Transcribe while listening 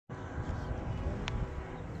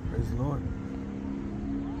Praise the Lord.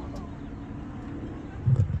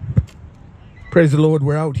 Praise the Lord.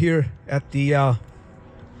 We're out here at the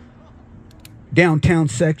downtown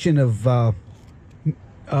section of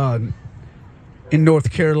in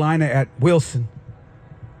North Carolina at Wilson.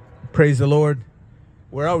 Praise the Lord.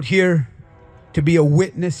 We're out here to be a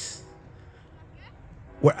witness.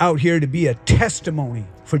 We're out here to be a testimony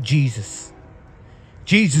for Jesus.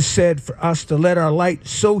 Jesus said for us to let our light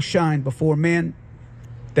so shine before men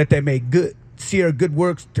that they may see our good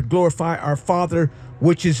works to glorify our Father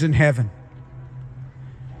which is in heaven.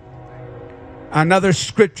 Another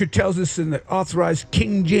scripture tells us in the authorized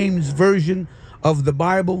King James Version of the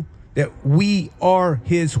Bible that we are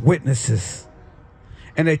his witnesses.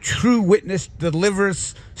 And a true witness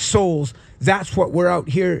delivers souls. That's what we're out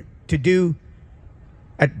here to do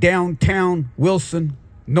at downtown Wilson,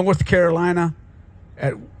 North Carolina,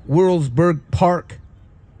 at Worldsburg Park,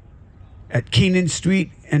 at Keenan Street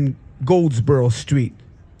and Goldsboro Street.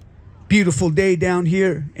 Beautiful day down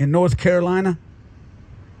here in North Carolina.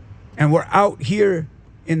 And we're out here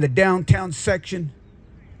in the downtown section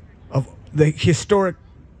of the historic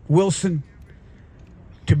Wilson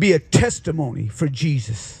to be a testimony for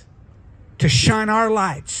Jesus, to shine our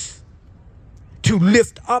lights, to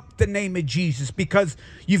lift up the name of Jesus, because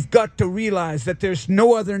you've got to realize that there's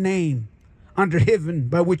no other name under heaven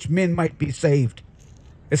by which men might be saved.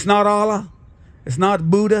 It's not Allah, it's not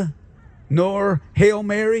Buddha, nor Hail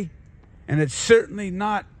Mary, and it's certainly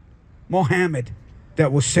not Mohammed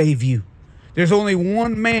that will save you. There's only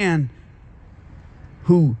one man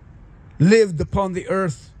who lived upon the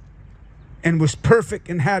earth and was perfect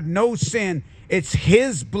and had no sin. It's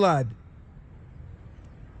his blood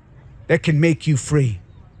that can make you free.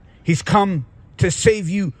 He's come to save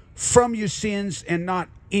you from your sins and not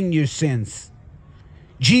in your sins.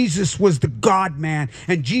 Jesus was the God-man,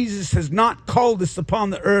 and Jesus has not called us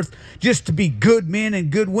upon the earth just to be good men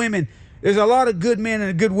and good women. There's a lot of good men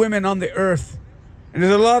and good women on the earth. And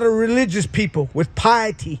there's a lot of religious people with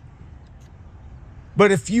piety.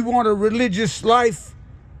 But if you want a religious life,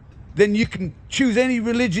 then you can choose any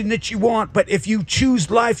religion that you want. But if you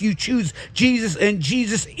choose life, you choose Jesus. And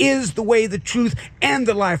Jesus is the way, the truth, and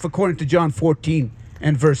the life, according to John 14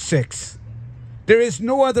 and verse 6. There is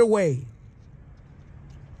no other way.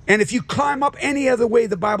 And if you climb up any other way,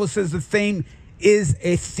 the Bible says the same is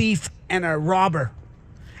a thief and a robber.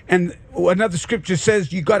 And another scripture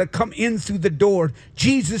says you got to come in through the door.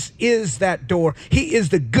 Jesus is that door. He is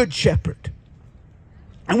the good shepherd.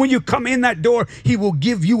 And when you come in that door, he will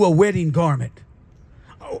give you a wedding garment.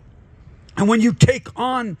 And when you take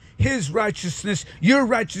on his righteousness, your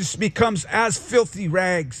righteousness becomes as filthy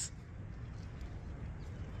rags.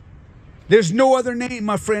 There's no other name,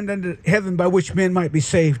 my friend, under heaven by which men might be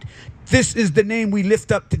saved. This is the name we lift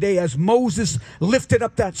up today. As Moses lifted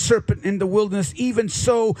up that serpent in the wilderness, even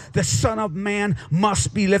so the Son of Man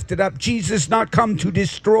must be lifted up. Jesus not come to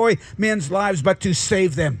destroy men's lives, but to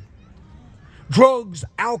save them. Drugs,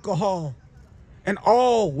 alcohol, and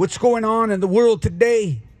all what's going on in the world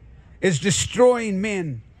today is destroying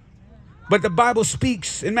men. But the Bible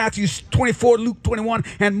speaks in Matthew 24, Luke 21,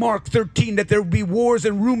 and Mark 13 that there will be wars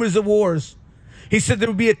and rumors of wars. He said there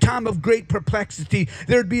would be a time of great perplexity.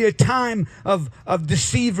 There would be a time of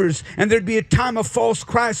deceivers. And there'd be a time of false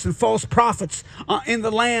Christs and false prophets in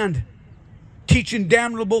the land, teaching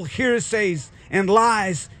damnable heresies and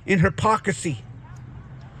lies in hypocrisy.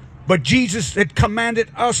 But Jesus had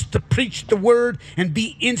commanded us to preach the word and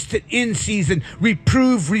be instant in season,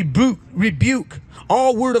 reprove, rebuke.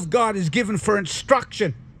 All word of God is given for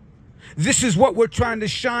instruction. This is what we're trying to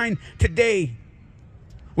shine today.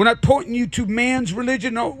 We're not pointing you to man's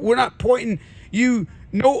religion. No, we're not pointing you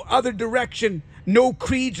no other direction. No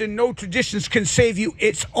creeds and no traditions can save you.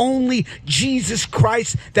 It's only Jesus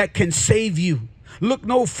Christ that can save you. Look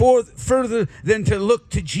no further than to look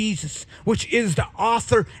to Jesus, which is the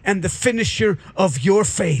author and the finisher of your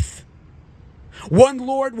faith. One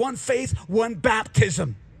Lord, one faith, one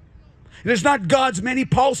baptism. There's not God's many.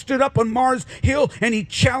 Paul stood up on Mars Hill and he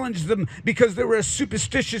challenged them because they were a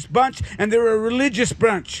superstitious bunch and they were a religious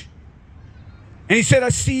bunch. And he said, I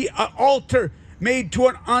see an altar made to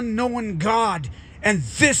an unknown God. And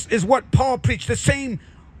this is what Paul preached. The same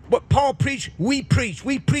what Paul preached, we preach.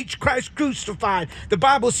 We preach Christ crucified. The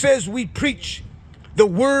Bible says we preach the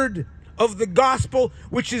word of the gospel,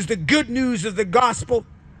 which is the good news of the gospel,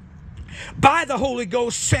 by the Holy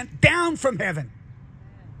Ghost sent down from heaven.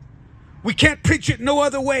 We can't preach it no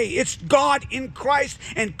other way. It's God in Christ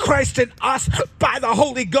and Christ in us by the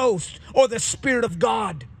Holy Ghost or the Spirit of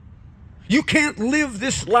God. You can't live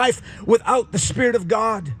this life without the Spirit of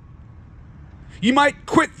God. You might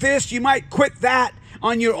quit this, you might quit that.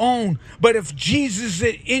 on your own. But if Jesus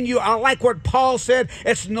is in you, I like what Paul said,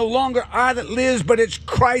 it's no longer I that lives, but it's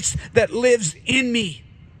Christ that lives in me.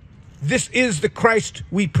 This is the Christ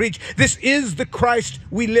we preach. This is the Christ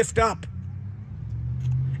we lift up.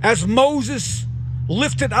 As Moses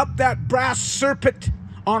lifted up that brass serpent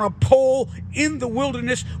on a pole in the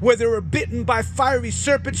wilderness where they were bitten by fiery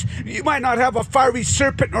serpents. You might not have a fiery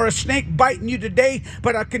serpent or a snake biting you today,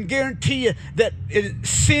 but I can guarantee you that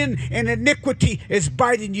sin and iniquity is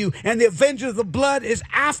biting you, and the avenger of the blood is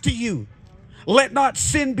after you. Let not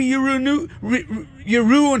sin be your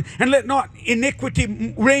ruin, and let not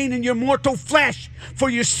iniquity reign in your mortal flesh,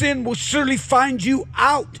 for your sin will surely find you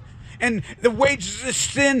out. And the wages of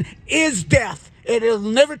sin is death. It'll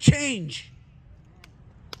never change.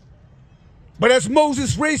 But as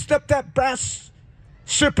Moses raised up that brass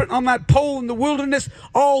serpent on that pole in the wilderness,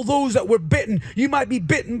 all those that were bitten, you might be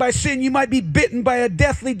bitten by sin, you might be bitten by a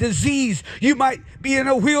deathly disease, you might be in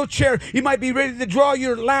a wheelchair, you might be ready to draw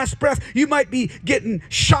your last breath, you might be getting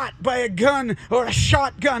shot by a gun or a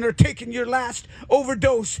shotgun, or taking your last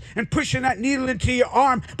overdose and pushing that needle into your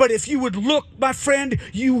arm. But if you would look, my friend,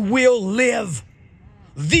 you will live.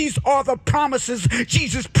 These are the promises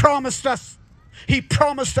Jesus promised us. He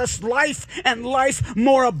promised us life, and life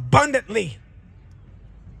more abundantly.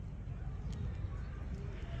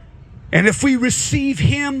 And if we receive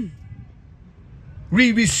him,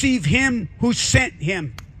 we receive him who sent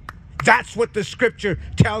him. That's what the scripture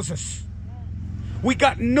tells us. We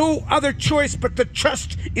got no other choice but to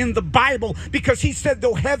trust in the Bible, because he said,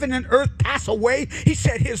 though heaven and earth pass away, he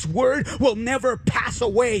said his word will never pass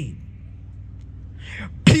away.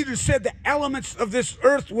 Peter said the elements of this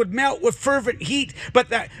earth would melt with fervent heat, but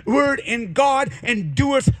that word in God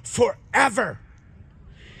endureth forever.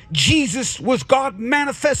 Jesus was God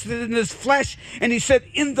manifested in his flesh, and he said,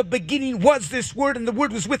 in the beginning was this word, and the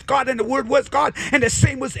word was with God, and the word was God, and the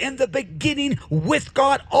same was in the beginning with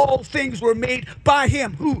God. All things were made by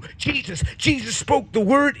him. Who? Jesus. Jesus spoke the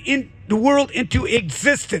word in the world into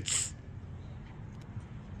existence.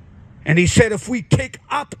 And he said, if we take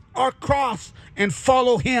up our cross and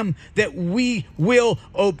follow him, that we will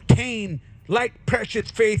obtain like precious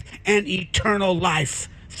faith and eternal life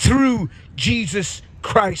through Jesus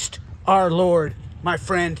Christ our Lord. My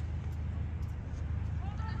friend,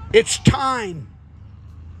 it's time.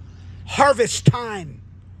 Harvest time.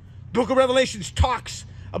 The book of Revelation talks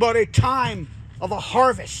about a time of a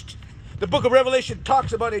harvest. The book of Revelation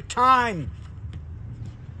talks about a time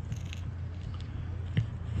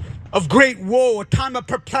of great woe, a time of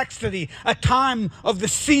perplexity, a time of the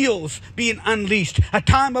seals being unleashed, a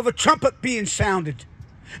time of a trumpet being sounded.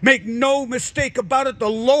 Make no mistake about it, the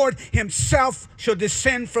Lord himself shall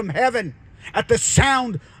descend from heaven at the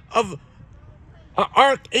sound of an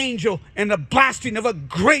archangel and the blasting of a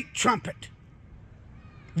great trumpet.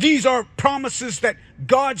 These are promises that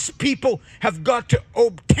God's people have got to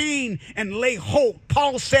obtain and lay hold.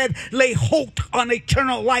 Paul said, lay hold on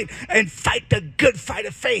eternal life and fight the good fight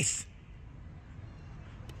of faith.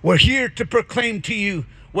 We're here to proclaim to you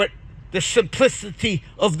what the simplicity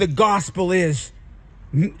of the gospel is.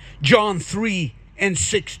 John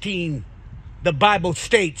 3:16, the Bible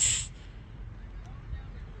states,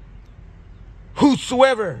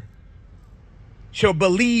 whosoever shall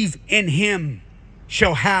believe in him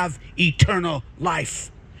shall have eternal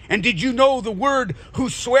life. And did you know the word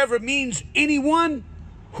whosoever means anyone,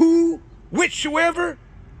 who, whichsoever,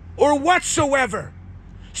 or whatsoever?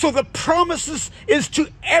 So the promises is to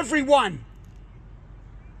everyone.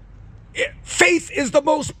 Faith is the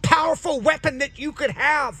most powerful weapon that you could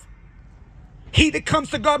have. He that comes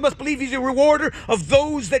to God must believe he's a rewarder of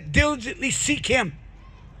those that diligently seek him.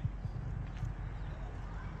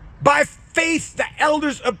 By faith, the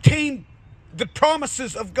elders obtained the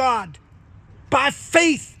promises of God. By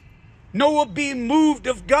faith, Noah, being moved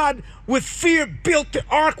of God with fear, built the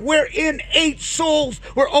ark wherein 8 souls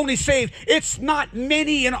were only saved. It's not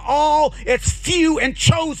many in all, it's few and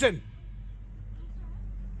chosen.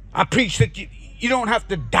 I preach that you don't have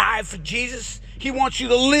to die for Jesus. He wants you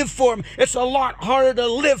to live for him. It's a lot harder to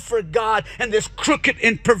live for God in this crooked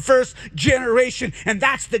and perverse generation. And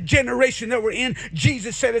that's the generation that we're in.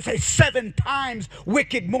 Jesus said it's a 7 times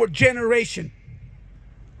wicked more generation.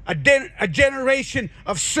 A generation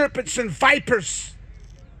of serpents and vipers.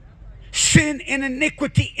 Sin and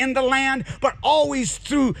iniquity in the land, but always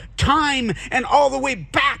through time and all the way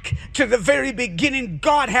back to the very beginning,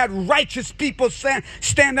 God had righteous people stand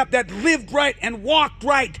up that lived right and walked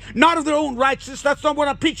right, not of their own righteousness. That's not what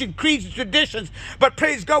I'm preaching, creeds and traditions, but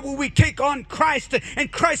praise God, when we take on Christ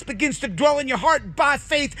and Christ begins to dwell in your heart by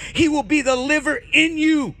faith, he will be the liver in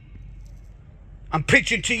you. I'm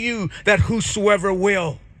preaching to you that whosoever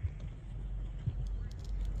will,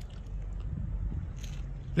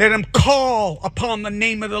 let him call upon the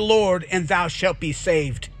name of the Lord, and thou shalt be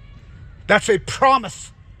saved. That's a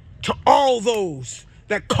promise to all those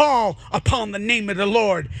that call upon the name of the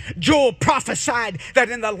Lord. Joel prophesied that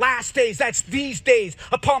in the last days, that's these days,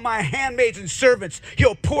 upon my handmaids and servants,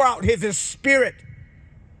 he'll pour out his spirit.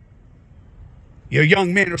 Your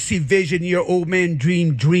young men will see vision, your old men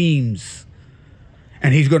dream dreams.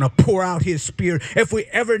 And he's going to pour out his spirit. If we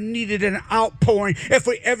ever needed an outpouring, if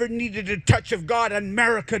we ever needed a touch of God,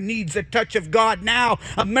 America needs a touch of God now.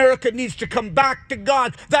 America needs to come back to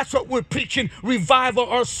God. That's what we're preaching. Revival.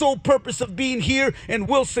 Our sole purpose of being here in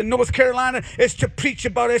Wilson, North Carolina, is to preach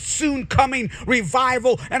about a soon coming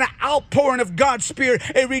revival and an outpouring of God's Spirit,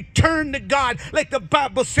 a return to God. Like the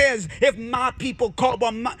Bible says, if my people call by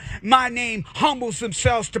my name, humbles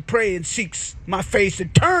themselves to pray and seeks my face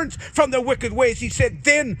and turns from their wicked ways, he said,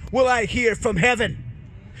 then will I hear from heaven.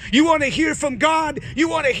 You want to hear from God? You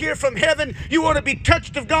want to hear from heaven? You want to be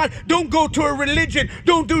touched of God? Don't go to a religion.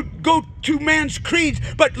 Don't go to man's creeds,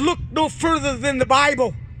 but look no further than the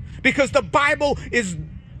Bible, because the Bible is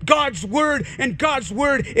God's word, and God's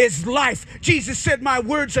word is life. Jesus said, my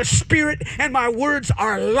words are spirit and my words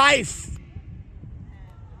are life.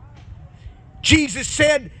 Jesus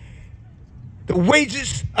said, the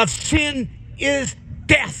wages of sin is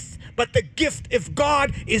death, but the gift of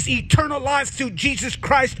God is eternal life through Jesus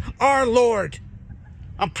Christ our Lord.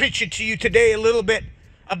 I'm preaching to you today a little bit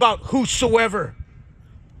about whosoever.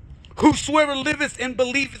 Whosoever liveth and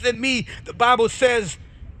believeth in me, the Bible says,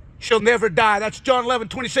 shall never die. That's John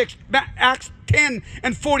 11:26. Acts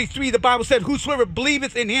 10:43, the Bible said, whosoever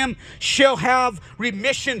believeth in him shall have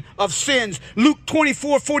remission of sins. Luke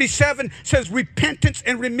 24:47 says, repentance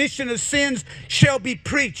and remission of sins shall be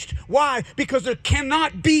preached. Why? Because there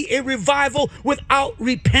cannot be a revival without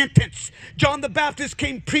repentance. John the Baptist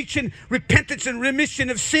came preaching repentance and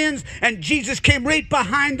remission of sins, and Jesus came right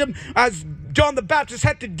behind him as John the Baptist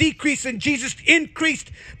had to decrease and Jesus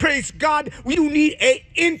increased. Praise God. You need an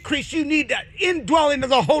increase. You need an indwelling of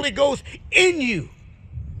the Holy Ghost in you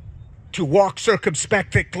to walk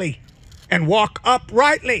circumspectly and walk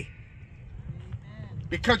uprightly.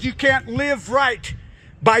 Because you can't live right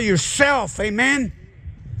by yourself. Amen.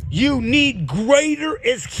 You need greater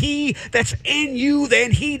is he that's in you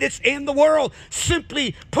than he that's in the world.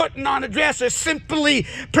 Simply putting on a dress, or simply,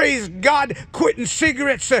 praise God, quitting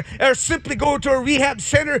cigarettes, or simply going to a rehab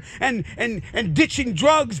center and ditching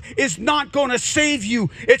drugs is not going to save you.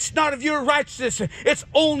 It's not of your righteousness. It's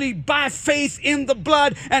only by faith in the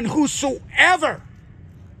blood, and whosoever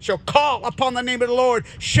shall call upon the name of the Lord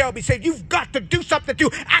shall be saved. You've got to do something to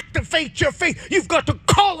activate your faith. You've got to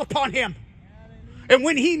call upon him. And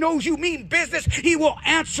when he knows you mean business, he will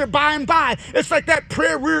answer by and by. It's like that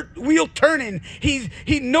prayer wheel turning.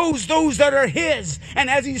 He knows those that are his. And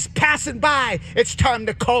as he's passing by, it's time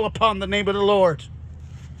to call upon the name of the Lord.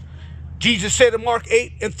 Jesus said in Mark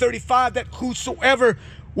 8:35 that whosoever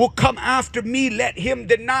will come after me, let him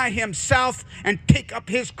deny himself and take up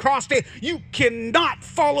his cross daily. You cannot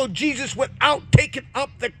follow Jesus without taking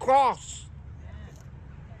up the cross.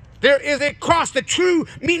 There is a cross. The true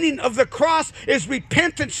meaning of the cross is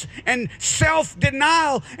repentance and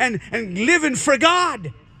self-denial and living for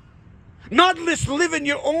God. Not just living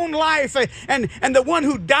your own life and the one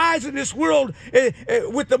who dies in this world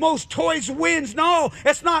with the most toys wins. No,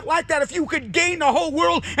 it's not like that. If you could gain the whole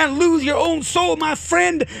world and lose your own soul, my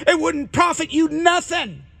friend, it wouldn't profit you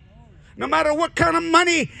nothing. No matter what kind of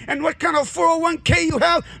money and what kind of 401k you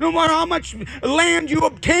have, no matter how much land you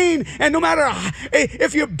obtain, and no matter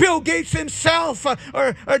if you're Bill Gates himself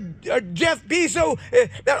or Jeff Bezos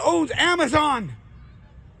that owns Amazon,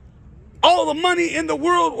 all the money in the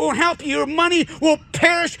world won't help you. Your money will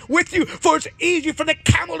perish with you. For it's easier for the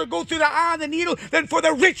camel to go through the eye of the needle than for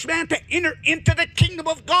the rich man to enter into the kingdom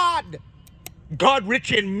of God. God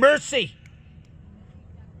rich in mercy.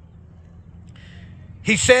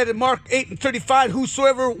 He said in Mark 8:35,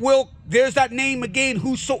 whosoever will, there's that name again,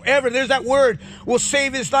 whosoever, there's that word, will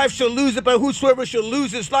save his life shall lose it, but whosoever shall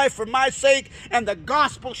lose his life for my sake and the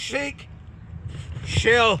gospel's sake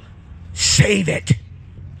shall save it.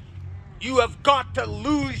 You have got to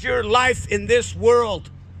lose your life in this world.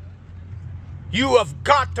 You have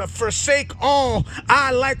got to forsake all.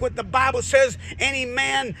 I like what the Bible says. Any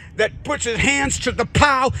man that puts his hands to the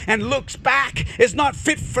plow and looks back is not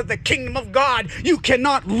fit for the kingdom of God. You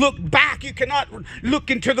cannot look back. You cannot look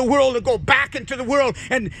into the world and go back into the world.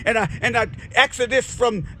 And Exodus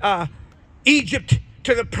from Egypt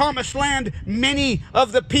to the promised land, many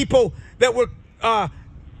of the people that were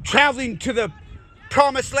traveling to the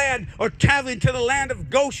promised land, or traveling to the land of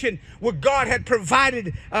Goshen, where God had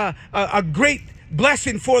provided a great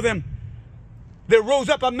blessing for them, there rose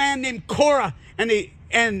up a man named Korah,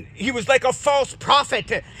 and he was like a false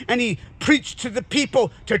prophet, and he preached to the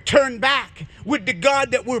people to turn back. Would to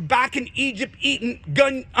God that we're back in Egypt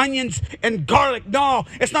eating onions and garlic. No,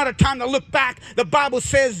 it's not a time to look back. The Bible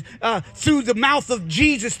says, through the mouth of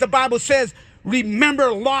Jesus, the Bible says,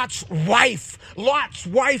 remember Lot's wife. Lot's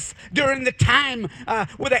wife during the time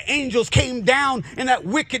where the angels came down in that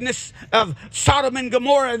wickedness of Sodom and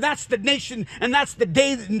Gomorrah. And that's the nation, and that's the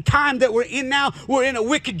day and time that we're in now. We're in a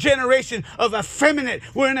wicked generation of effeminate.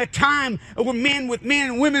 We're in a time where men with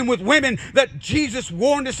men and women with women that Jesus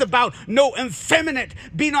warned us about. No effeminate.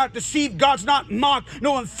 Be not deceived. God's not mocked.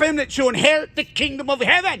 No effeminate shall inherit the kingdom of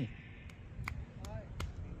heaven.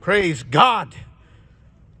 Praise God.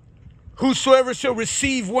 Whosoever shall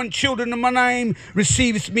receive one children of my name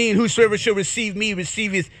receives me, and whosoever shall receive me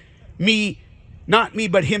receiveth me, not me,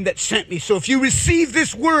 but him that sent me. So if you receive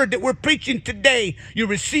this word that we're preaching today, you're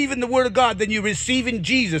receiving the word of God, then you're receiving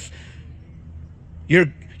Jesus.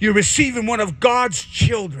 You're receiving one of God's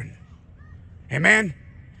children. Amen?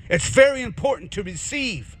 It's very important to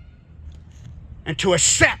receive and to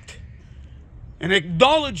accept and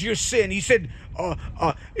acknowledge your sin. He said,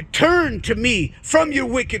 turn to me from your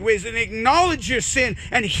wicked ways and acknowledge your sin,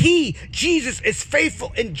 and he, Jesus, is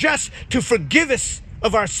faithful and just to forgive us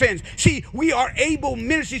of our sins. See, we are able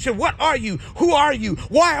ministers. He said, what are you? Who are you?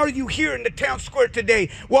 Why are you here in the town square today?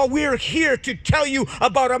 Well, we're here to tell you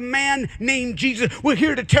about a man named Jesus. We're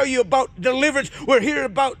here to tell you about deliverance. We're here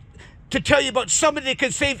to tell you about somebody that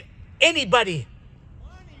can save anybody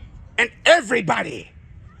and everybody.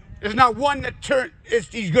 There's not one that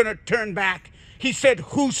he's going to turn back. He said,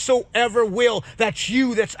 whosoever will, that's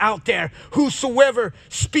you that's out there. Whosoever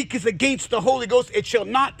speaketh against the Holy Ghost, it shall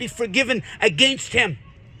not be forgiven against him.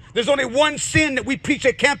 There's only one sin that we preach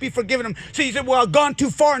that can't be forgiven him. So you said, well, I've gone too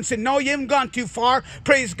far, and said, no, you haven't gone too far.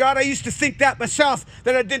 Praise God. I used to think that myself,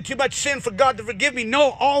 that I did too much sin for God to forgive me.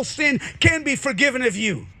 No, all sin can be forgiven of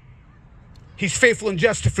you. He's faithful and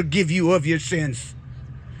just to forgive you of your sins.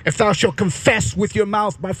 If thou shalt confess with your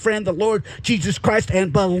mouth, my friend, the Lord Jesus Christ,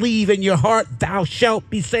 and believe in your heart, thou shalt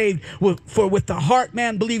be saved. For with the heart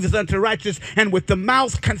man believeth unto righteousness, and with the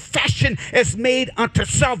mouth confession is made unto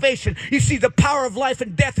salvation. You see, the power of life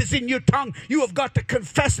and death is in your tongue. You have got to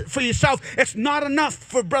confess it for yourself. It's not enough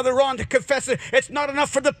for Brother Ron to confess it. It's not enough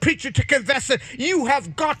for the preacher to confess it. You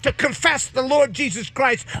have got to confess the Lord Jesus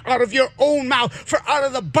Christ out of your own mouth. For out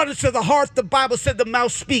of the abundance of the heart, the Bible said, the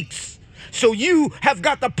mouth speaks. So you have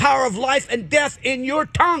got the power of life and death in your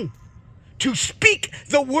tongue to speak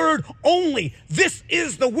the word only. This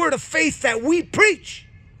is the word of faith that we preach.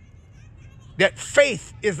 That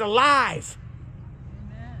faith is alive.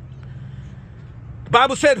 Amen. The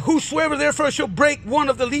Bible said, whosoever therefore shall break one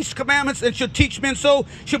of the least commandments and shall teach men so,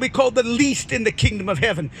 shall be called the least in the kingdom of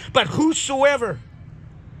heaven. But whosoever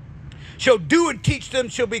shall do and teach them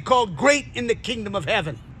shall be called great in the kingdom of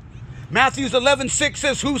heaven. Matthew 11:6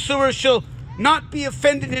 says, whosoever shall not be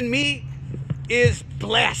offended in me is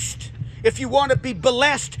blessed. If you want to be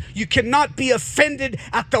blessed, you cannot be offended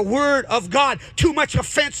at the word of God. Too much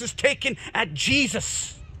offense is taken at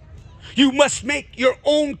Jesus. You must make your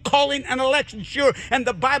own calling and election sure. And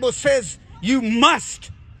the Bible says you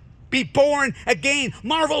must be born again.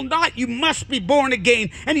 Marvel not, you must be born again.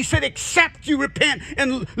 And he said, except you repent.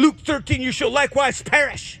 In Luke 13, you shall likewise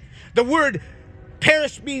perish. The word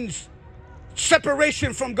perish means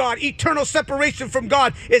separation from God. Eternal separation from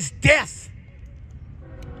God is death.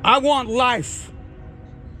 I want life.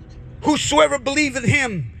 Whosoever believeth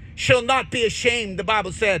him shall not be ashamed, the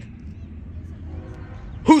Bible said.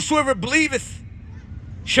 Whosoever believeth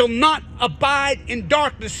shall not abide in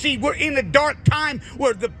darkness. See, we're in a dark time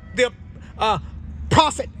where the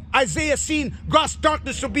prophet Isaiah seen gross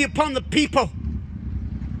darkness will be upon the people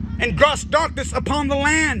and gross darkness upon the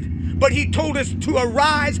land. But he told us to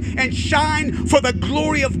arise and shine, for the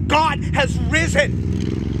glory of God has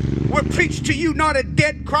risen. We're preached to you not a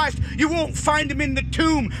dead Christ. You won't find him in the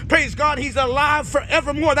tomb. Praise God, he's alive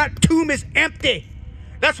forevermore. That tomb is empty.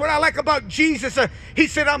 That's what I like about Jesus. He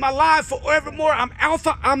said, I'm alive forevermore. I'm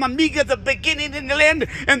Alpha, I'm Omega, the beginning and the end,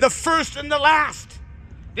 and the first and the last.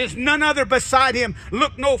 There's none other beside him.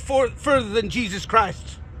 Look no further than Jesus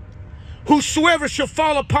Christ. Whosoever shall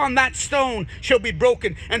fall upon that stone shall be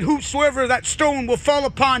broken, and whosoever that stone will fall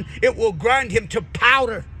upon, it will grind him to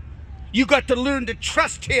powder. You got to learn to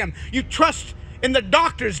trust him. You trust in the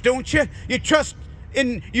doctors, don't you? You trust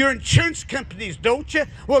in your insurance companies, don't you?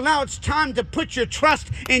 Well, now it's time to put your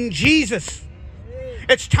trust in Jesus.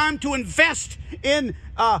 It's time to invest in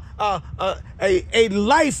a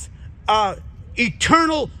life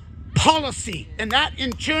eternal policy. And that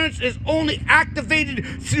insurance is only activated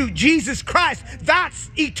through Jesus Christ. That's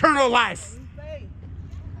eternal life.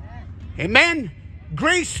 Amen.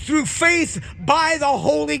 Grace through faith by the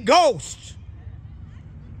Holy Ghost.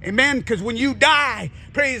 Amen. Because when you die,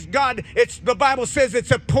 praise God, the Bible says it's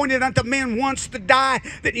appointed unto men once to die.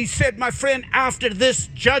 That he said, my friend, after this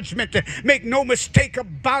judgment, make no mistake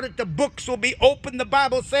about it, the books will be open. The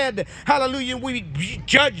Bible said, hallelujah, we be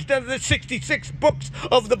judged of the 66 books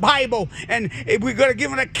of the Bible. And we're going to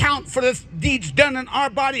give an account for the deeds done in our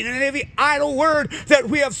body. And every idle word that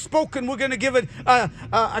we have spoken, we're going to give an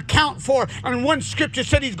account for. And one scripture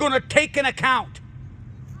said he's going to take an account.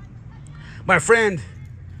 My friend,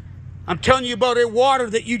 I'm telling you about a water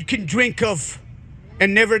that you can drink of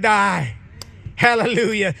and never die.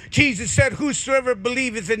 Hallelujah. Jesus said, whosoever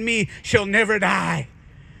believeth in me shall never die.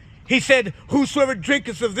 He said, whosoever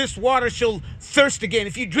drinketh of this water shall thirst again.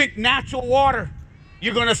 If you drink natural water,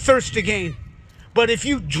 you're going to thirst again. But if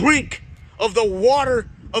you drink of the water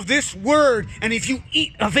of this word, and if you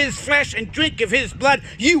eat of his flesh and drink of his blood,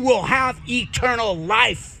 you will have eternal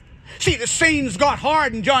life. See, the sayings got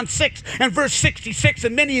hard in John 6 and verse 66,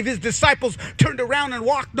 and many of his disciples turned around and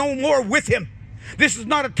walked no more with him. This is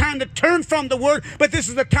not a time to turn from the word, but this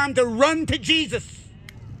is a time to run to Jesus.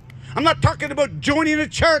 I'm not talking about joining a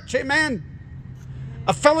church, amen.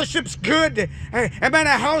 A fellowship's good. Amen.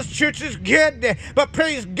 A house church is good. But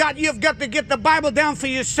praise God, you've got to get the Bible down for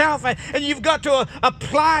yourself. And you've got to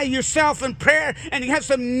apply yourself in prayer. And you have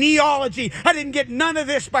some neology. I didn't get none of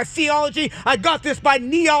this by theology. I got this by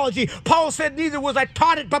neology. Paul said, neither was I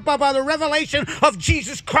taught it, but by the revelation of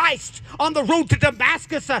Jesus Christ on the road to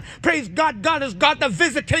Damascus. Praise God, God has got to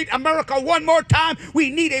visitate America one more time. We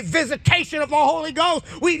need a visitation of the Holy Ghost.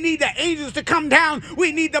 We need the angels to come down.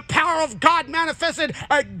 We need the power of God manifested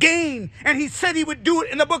again. And he said he would do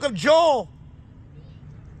it in the book of Joel.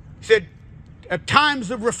 He said, at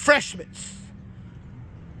times of refreshments,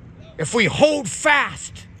 if we hold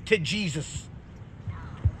fast to Jesus,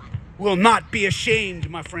 we'll not be ashamed,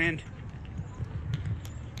 my friend.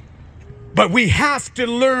 But we have to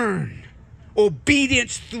learn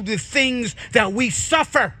obedience through the things that we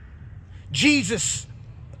suffer. Jesus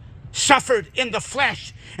suffered in the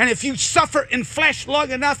flesh. And if you suffer in flesh long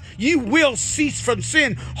enough, you will cease from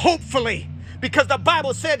sin, hopefully. Because the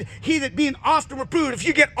Bible said, he that being often reproved, if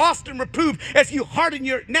you get often reproved, if you harden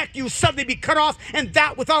your neck, you suddenly be cut off, and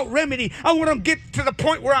that without remedy. I want to get to the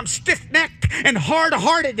point where I'm stiff-necked and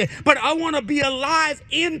hard-hearted, but I want to be alive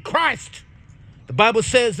in Christ. The Bible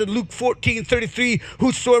says in Luke 14:33,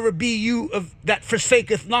 whosoever be you that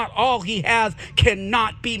forsaketh not all he has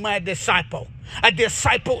cannot be my disciple. A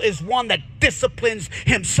disciple is one that disciplines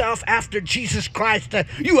himself after Jesus Christ.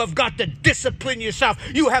 You have got to discipline yourself.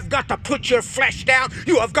 You have got to put your flesh down.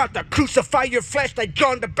 You have got to crucify your flesh like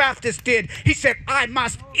John the Baptist did. He said, I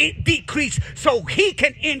must decrease so he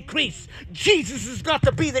can increase. Jesus has got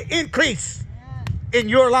to be the increase in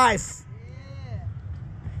your life.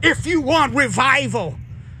 If you want revival,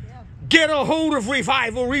 get a hold of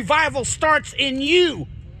revival. Revival starts in you.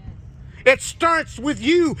 It starts with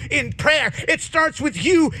you in prayer. It starts with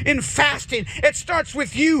you in fasting. It starts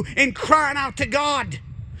with you in crying out to God.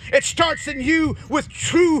 It starts in you with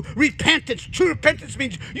true repentance. True repentance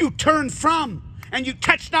means you turn from, and you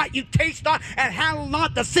touch not, you taste not, and handle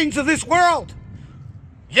not the things of this world.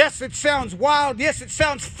 Yes, it sounds wild. Yes, it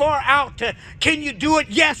sounds far out. Can you do it?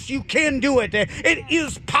 Yes, you can do it. It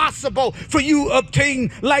is possible for you to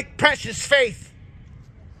obtain like precious faith.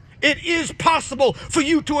 It is possible for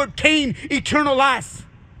you to obtain eternal life.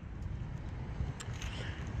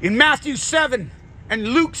 In Matthew 7 and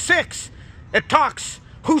Luke 6, it talks,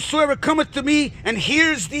 whosoever cometh to me and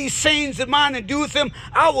hears these sayings of mine and doeth them,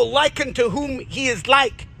 I will liken to whom he is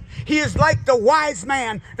like. He is like the wise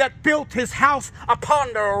man that built his house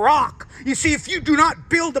upon the rock. You see, if you do not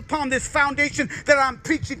build upon this foundation that I'm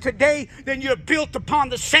preaching today, then you're built upon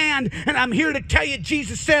the sand. And I'm here to tell you,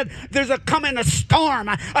 Jesus said, there's coming a storm.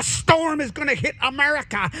 A storm is going to hit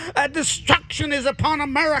America. Destruction is upon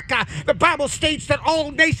America. The Bible states that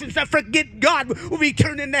all nations that forget God will be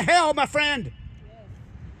turned into hell, my friend.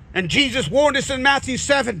 And Jesus warned us in Matthew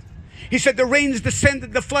 7. He said the rains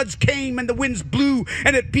descended, the floods came, and the winds blew,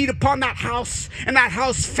 and it beat upon that house, and that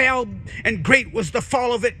house fell, and great was the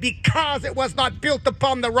fall of it, because it was not built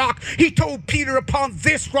upon the rock. He told Peter, upon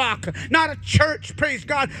this rock, not a church, praise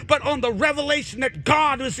God, but on the revelation that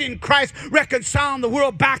God was in Christ, reconciling the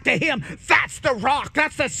world back to him. That's the rock.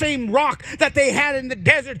 That's the same rock that they had in the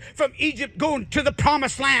desert from Egypt going to the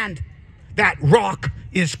promised land. That rock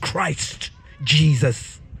is Christ.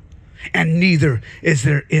 Jesus. And neither is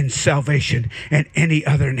there in salvation in any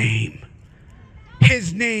other name.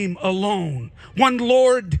 His name alone. One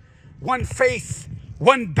Lord, one faith,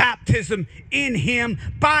 one baptism in him,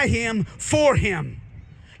 by him, for him.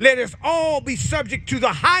 Let us all be subject to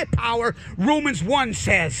the high power, Romans 1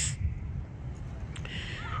 says.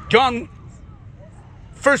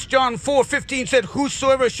 1 John 4:15 said,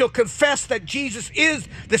 whosoever shall confess that Jesus is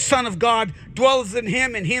the Son of God dwells in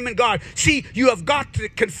him and him in God. See, you have got to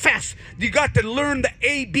confess. You got to learn the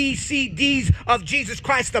ABCDs of Jesus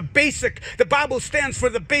Christ, the basic. The Bible stands for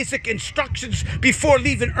the basic instructions before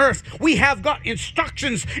leaving earth. We have got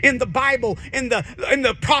instructions in the Bible, in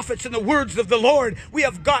the prophets, in the words of the Lord. We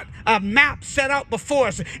have got a map set out before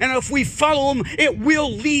us. And if we follow them, it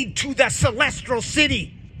will lead to the celestial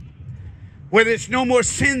city, where there's no more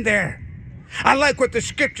sin there. I like what the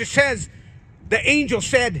scripture says. The angel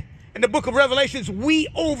said in the book of Revelations, we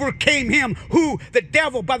overcame him, who? The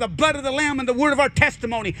devil, by the blood of the Lamb and the word of our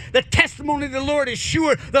testimony. The testimony of the Lord is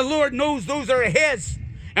sure. The Lord knows those are his.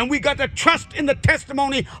 And we got to trust in the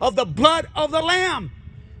testimony of the blood of the Lamb.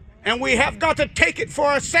 And we have got to take it for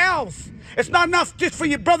ourselves. It's not enough just for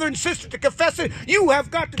your brother and sister to confess it. You have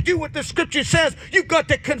got to do what the scripture says. You've got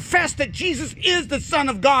to confess that Jesus is the Son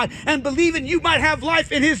of God and believing you might have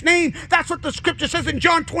life in his name. That's what the scripture says in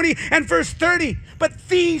John 20 and verse 30. But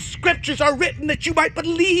these scriptures are written that you might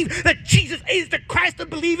believe that Jesus is the Christ, and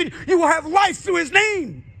believing you will have life through his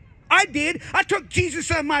name. I did. I took Jesus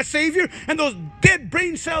as my Savior, and those dead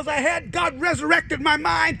brain cells I had, God resurrected my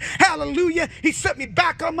mind. Hallelujah. He set me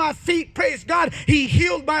back on my feet. Praise God. He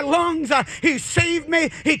healed my lungs. He saved me.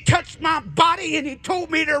 He touched my body, and he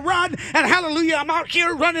told me to run. And hallelujah, I'm out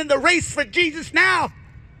here running the race for Jesus now.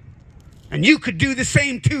 And you could do the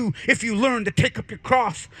same too if you learn to take up your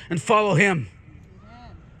cross and follow him.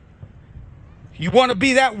 You want to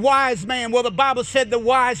be that wise man? Well, the Bible said the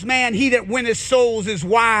wise man, he that winneth souls, is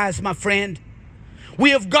wise, my friend. We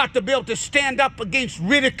have got to be able to stand up against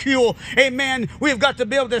ridicule. Amen. We have got to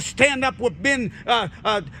be able to stand up with men,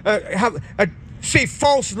 say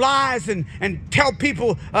false lies and tell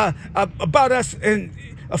people about us and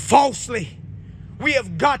falsely. We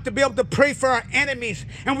have got to be able to pray for our enemies,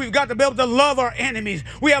 and we've got to be able to love our enemies.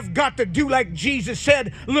 We have got to do like Jesus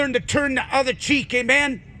said, learn to turn the other cheek.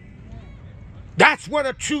 Amen. That's what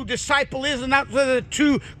a true disciple is, and that's what a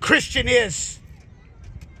true Christian is.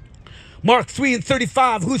 Mark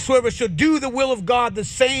 3:35, whosoever shall do the will of God, the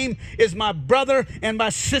same is my brother and my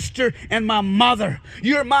sister and my mother.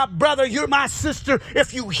 You're my brother, you're my sister,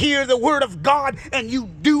 if you hear the word of God and you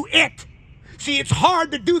do it. See, it's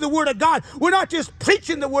hard to do the word of God. We're not just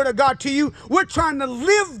preaching the word of God to you. We're trying to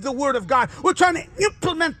live the word of God. We're trying to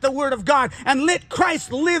implement the word of God and let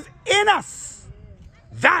Christ live in us.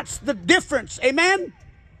 That's the difference. Amen.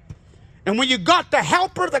 And when you got the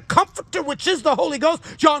helper, the comforter, which is the Holy Ghost,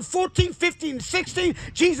 John 14, 15, 16,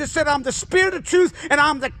 Jesus said, I'm the Spirit of truth and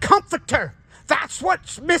I'm the comforter. That's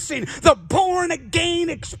what's missing. The born again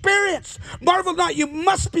experience. Marvel not, you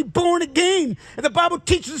must be born again. And the Bible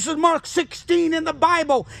teaches us in Mark 16 in the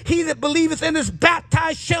Bible, he that believeth and is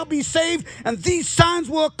baptized shall be saved, and these signs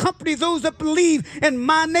will accompany those that believe in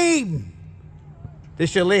my name. They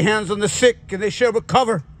shall lay hands on the sick, and they shall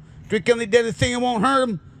recover. Drink any deadly thing, it won't hurt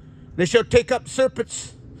them. They shall take up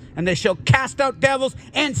serpents, and they shall cast out devils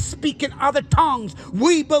and speak in other tongues.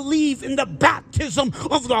 We believe in the baptism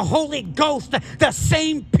of the Holy Ghost. The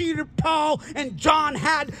same Peter, Paul, and John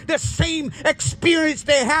had the same experience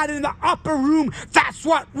they had in the upper room. That's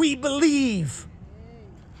what we believe.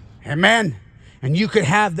 Amen. And you could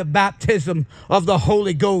have the baptism of the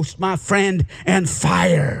Holy Ghost, my friend, and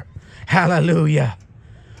fire. Hallelujah.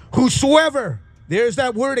 Whosoever, there's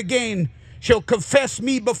that word again, shall confess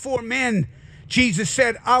me before men. Jesus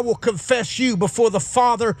said, I will confess you before the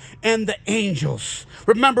Father and the angels.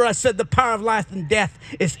 Remember, I said the power of life and death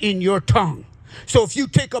is in your tongue. So if you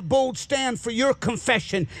take a bold stand for your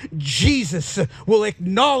confession, Jesus will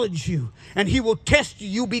acknowledge you and he will test you.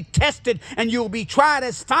 You'll be tested and you'll be tried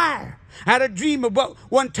as fire. I had a dream about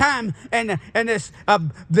one time, and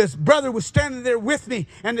this brother was standing there with me,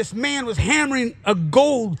 and this man was hammering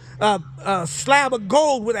a slab of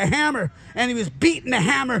gold with a hammer, and he was beating the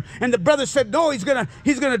hammer. And the brother said, "No, he's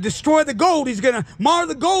gonna destroy the gold. He's gonna mar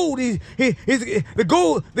the gold. The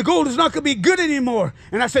gold is not gonna be good anymore."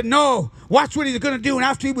 And I said, "No, watch what he's gonna do." And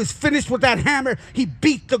after he was finished with that hammer, he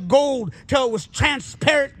beat the gold till it was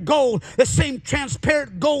transparent gold, the same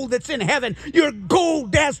transparent gold that's in heaven. Your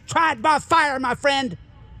gold as tried by fire, my friend,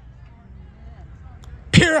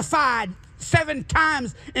 purified 7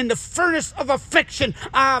 times in the furnace of affliction.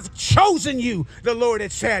 I've chosen you, the Lord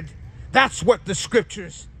had said. That's what the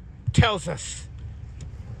scriptures tells us.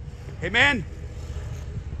 Amen.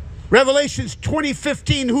 Revelations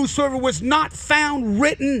 20:15, whosoever was not found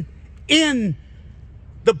written in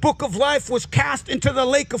the book of life was cast into the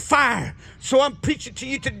lake of fire. So I'm preaching to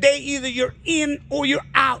you today, either you're in or you're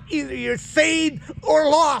out. Either you're saved or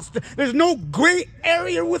lost. There's no gray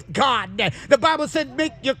area with God. The Bible said,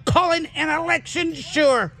 make your calling and election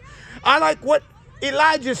sure. I like what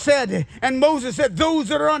Elijah said, and Moses said, those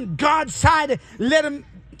that are on God's side, let them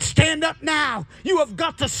stand up now. You have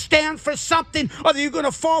got to stand for something, or you're going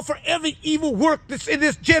to fall for every evil work that's in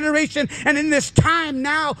this generation and in this time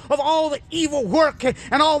now of all the evil work and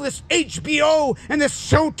all this HBO and this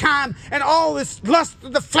Showtime and all this lust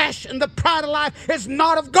of the flesh and the pride of life is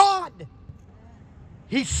not of God.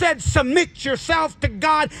 He said, submit yourself to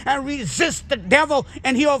God and resist the devil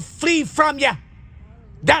and he'll flee from you.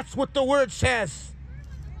 That's what the word says.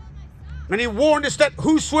 And he warned us that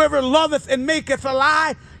whosoever loveth and maketh a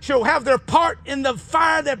lie shall have their part in the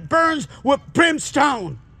fire that burns with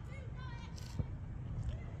brimstone.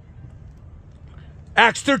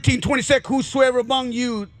 Acts 13:26, whosoever among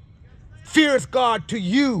you feareth God, to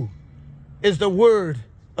you is the word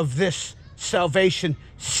of this salvation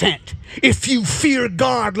sent. If you fear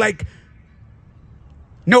God like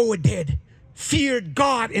Noah did, feared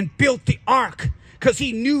God and built the ark, because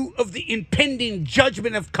he knew of the impending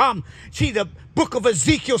judgment of come. See, the book of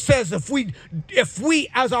Ezekiel says, if we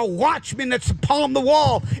as a watchman that's upon the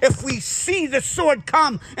wall, if we see the sword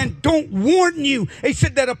come and don't warn you, he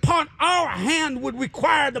said that upon our hand would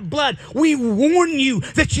require the blood. We warn you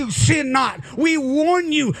that you sin not. We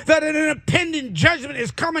warn you that an impending judgment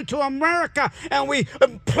is coming to America, and we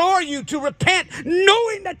implore you to repent,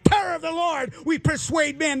 knowing the terror of the Lord. We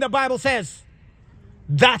persuade men, the Bible says.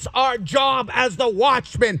 That's our job as the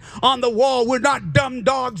watchmen on the wall. We're not dumb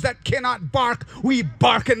dogs that cannot bark. We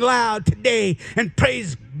barking loud today, and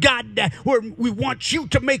praise God, we want you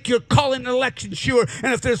to make your calling and election sure.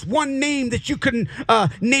 And if there's one name that you can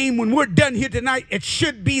name when we're done here tonight, it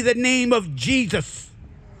should be the name of Jesus.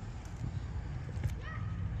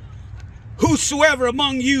 Whosoever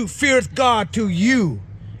among you feareth God, to you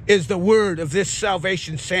is the word of this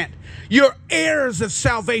salvation sent. You're heirs of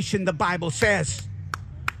salvation, the Bible says.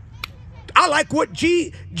 I like what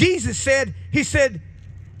Jesus said. He said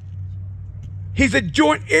he's a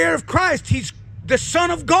joint heir of Christ. He's the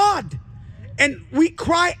Son of God. And we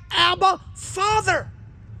cry, Abba, Father.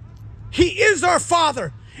 He is our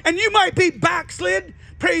Father. And you might be backslid.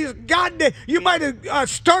 Praise God. You might have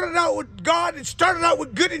started out with God and started out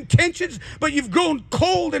with good intentions, but you've grown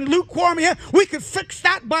cold and lukewarm here. We could fix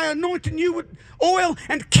that by anointing you with oil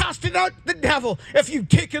and casting out the devil. If you've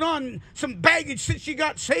taken on some baggage since you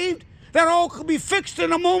got saved, that all could be fixed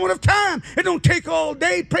in a moment of time. It don't take all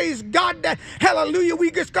day. Praise God. Hallelujah.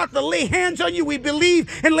 We just got to lay hands on you. We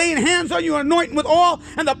believe in laying hands on you, anointing with oil,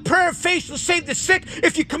 and the prayer of faith will save the sick.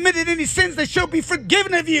 If you committed any sins, they shall be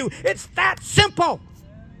forgiven of you. It's that simple.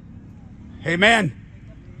 Amen.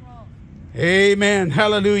 Amen.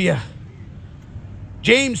 Hallelujah.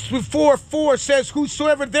 James 4:4 says,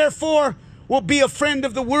 whosoever therefore will be a friend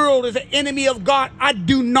of the world is an enemy of God. I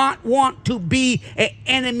do not want to be an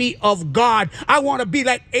enemy of God. I want to be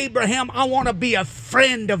like Abraham. I want to be a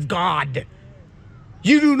friend of God.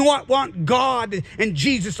 You do not want God and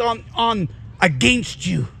Jesus on against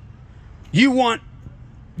you. You want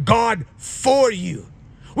God for you.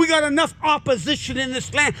 We got enough opposition in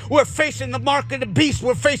this land. We're facing the mark of the beast.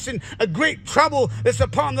 We're facing a great trouble that's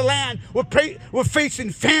upon the land. We're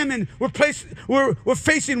facing famine. We're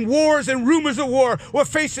facing wars and rumors of war. We're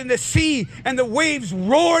facing the sea and the waves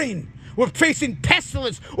roaring. We're facing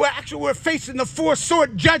pestilence. We're facing the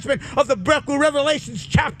four-sword judgment of the book of Revelations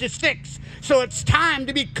chapter 6. So it's time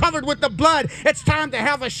to be covered with the blood. It's time to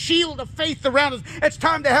have a shield of faith around us. It's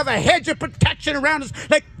time to have a hedge of protection around us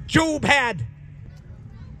like Job had.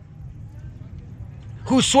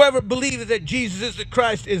 Whosoever believeth that Jesus is the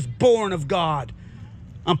Christ is born of God.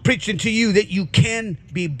 I'm preaching to you that you can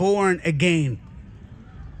be born again.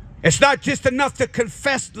 It's not just enough to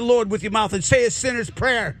confess the Lord with your mouth and say a sinner's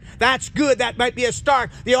prayer. That's good. That might be a start.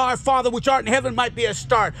 The Our Father which art in heaven might be a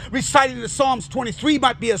start. Reciting the Psalms 23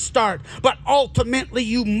 might be a start. But ultimately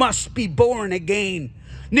you must be born again.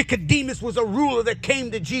 Nicodemus was a ruler that came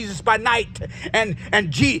to Jesus by night, and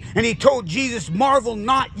he told Jesus, marvel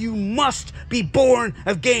not, you must be born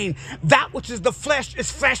again. That which is the flesh is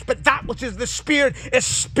flesh, but that which is the spirit is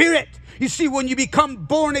spirit. You see, when you become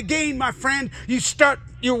born again, my friend, you start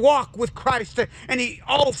your walk with Christ, and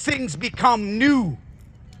all things become new.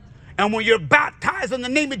 And when you're baptized in the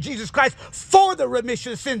name of Jesus Christ for the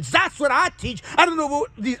remission of sins, that's what I teach. I don't know what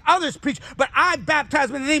these others preach, but I baptize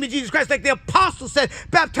them in the name of Jesus Christ, like the apostle said,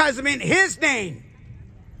 baptize them in his name.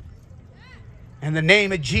 In the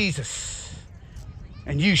name of Jesus.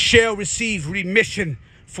 And you shall receive remission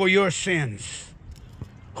for your sins.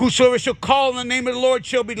 Whosoever shall call on the name of the Lord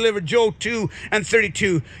shall be delivered. Joel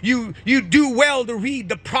 2:32. You do well to read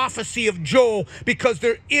the prophecy of Joel, because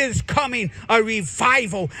there is coming a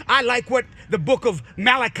revival. I like what the book of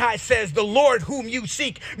Malachi says, the Lord whom you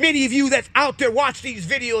seek. Many of you that's out there watch these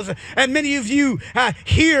videos, and many of you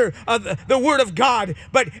hear the word of God,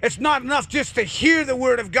 but it's not enough just to hear the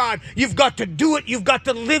word of God. You've got to do it. You've got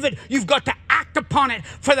to live it. You've got to act upon it.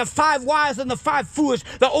 For the 5 wise and the 5 foolish,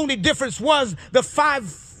 the only difference was the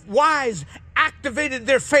 5 wise activated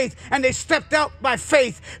their faith, and they stepped out by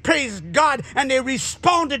faith, praise God, and they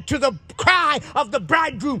responded to the cry of the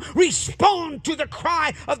bridegroom. Respond to the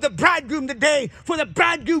cry of the bridegroom today, for the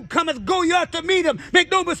bridegroom cometh, go ye out to meet him.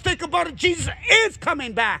 Make no mistake about it, Jesus is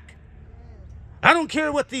coming back. I don't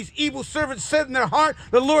care what these evil servants said in their heart,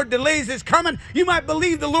 the Lord delays his coming. You might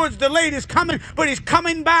believe the Lord's delayed his coming, but he's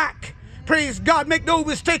coming back. Praise God. Make no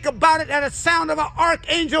mistake about it. At a sound of an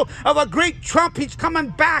archangel, of a great trump, he's coming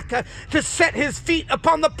back to set his feet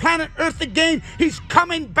upon the planet Earth again. He's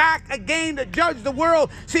coming back again to judge the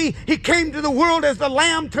world. See, he came to the world as the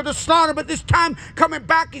lamb to the slaughter, but this time coming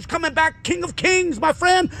back, he's coming back King of Kings, my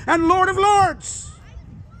friend, and Lord of Lords.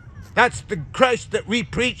 That's the Christ that we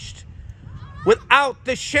preached. Without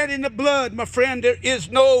the shedding of blood, my friend, there is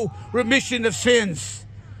no remission of sins.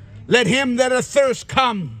 Let him that athirst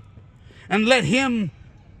come, and let him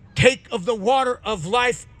take of the water of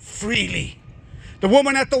life freely. The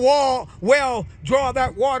woman at the well, draw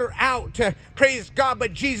that water out. Praise God.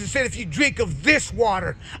 But Jesus said, if you drink of this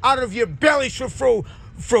water, out of your belly shall flow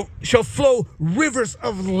rivers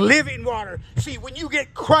of living water. See, when you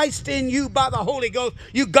get Christ in you by the Holy Ghost,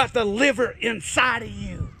 you got the liver inside of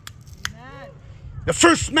you. The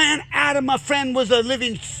first man, Adam, my friend, was a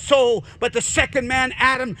living soul, but the second man,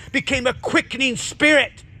 Adam, became a quickening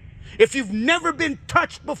spirit. If you've never been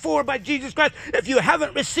touched before by Jesus Christ, if you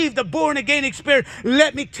haven't received the born-again experience,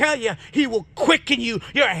 let me tell you, he will quicken you.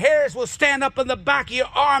 Your hairs will stand up on the back of your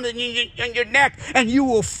arms and your neck, and you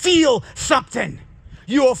will feel something.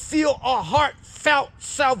 You will feel a heartfelt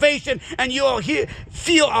salvation, and you will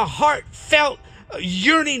feel a heartfelt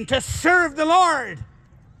yearning to serve the Lord.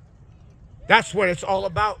 That's what it's all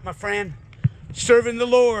about, my friend. Serving the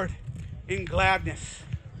Lord in gladness.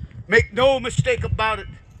 Make no mistake about it.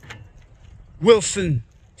 Wilson,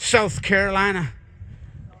 South Carolina,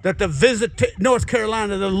 that North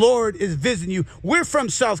Carolina, the Lord is visiting you. We're from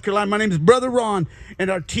South Carolina. My name is Brother Ron, and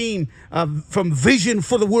our team from Vision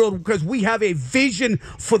for the World, because we have a vision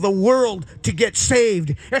for the world to get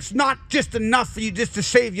saved. It's not just enough for you just to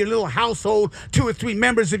save your little household, 2 or 3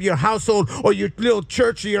 members of your household, or your little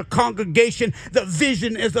church or your congregation. The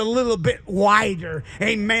vision is a little bit wider.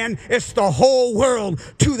 Amen. It's the whole world.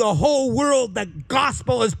 To the whole world, the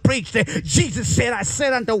gospel is preached. Jesus said, I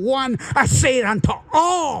said unto one, I say it unto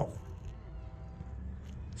all.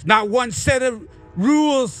 It's not one set of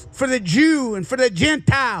rules for the Jew and for the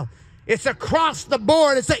Gentile. It's across the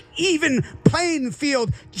board. It's an even playing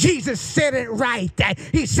field. Jesus said it right.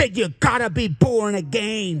 He said you gotta be born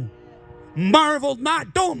again. Marvel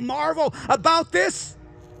not. Don't marvel about this.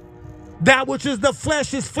 That which is the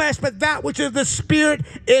flesh is flesh, but that which is the spirit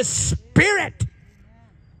is spirit.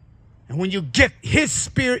 And when you get his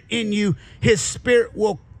spirit in you, his spirit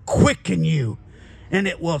will quicken you, and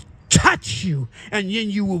it will touch you, and then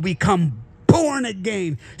you will become born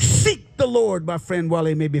again. Seek the Lord, my friend, while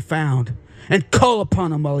he may be found, and call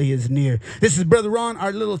upon him while he is near. This is Brother Ron,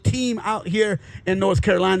 our little team out here in North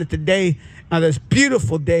Carolina today. This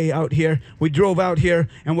beautiful day out here. We drove out here,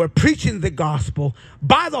 and we're preaching the gospel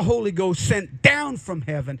by the Holy Ghost sent down from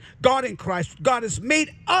heaven. God in Christ. God has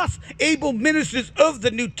made us able ministers of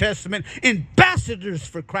the New Testament, ambassadors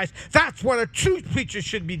for Christ. That's what a true preacher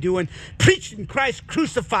should be doing, preaching Christ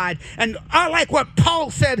crucified. And I like what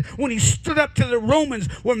Paul said when he stood up to the Romans,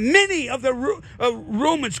 where many of the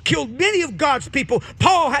Romans killed many of God's people.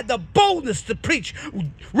 Paul had the boldness to preach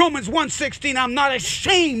Romans 1:16, I'm not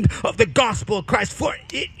ashamed of the gospel of Christ, for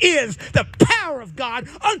it is the power of God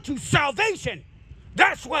unto salvation.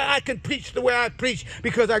 That's why I can preach the way I preach,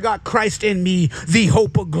 because I got Christ in me, the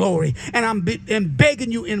hope of glory. And I'm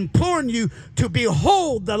begging you, imploring you to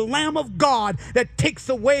behold the Lamb of God that takes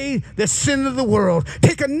away the sin of the world.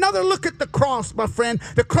 Take another look at the cross, my friend.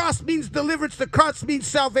 The cross means deliverance. The cross means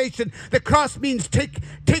salvation. The cross means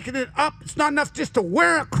taking it up. It's not enough just to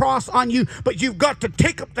wear a cross on you, but you've got to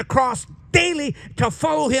take up the cross daily to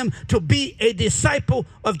follow him, to be a disciple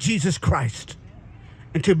of Jesus Christ,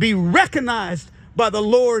 and to be recognized by the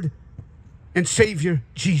Lord and Savior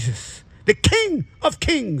Jesus, the King of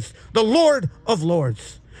Kings, the Lord of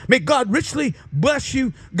Lords. May God richly bless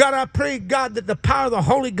you. God, I pray, God, that the power of the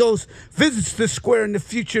Holy Ghost visits this square in the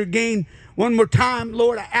future again. One more time,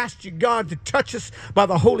 Lord, I ask you, God, to touch us by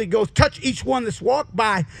the Holy Ghost. Touch each one that's walked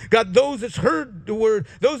by. God, those that's heard the word,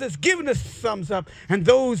 those that's given us thumbs up, and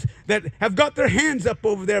those that have got their hands up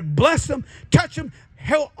over there. Bless them, touch them,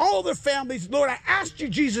 help all their families. Lord, I ask you,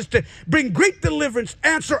 Jesus, to bring great deliverance.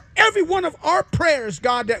 Answer every one of our prayers,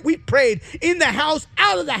 God, that we prayed in the house,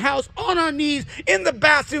 out of the house, on our knees, in the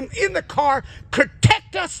bathroom, in the car.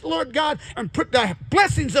 Protect us, Lord God, and put the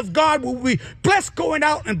blessings of God will be blessed going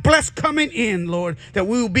out and blessed coming in, Lord, that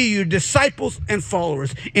we will be your disciples and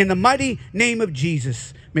followers. In the mighty name of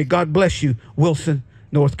Jesus, may God bless you, Wilson,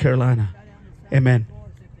 North Carolina. Amen.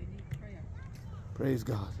 Praise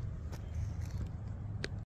God.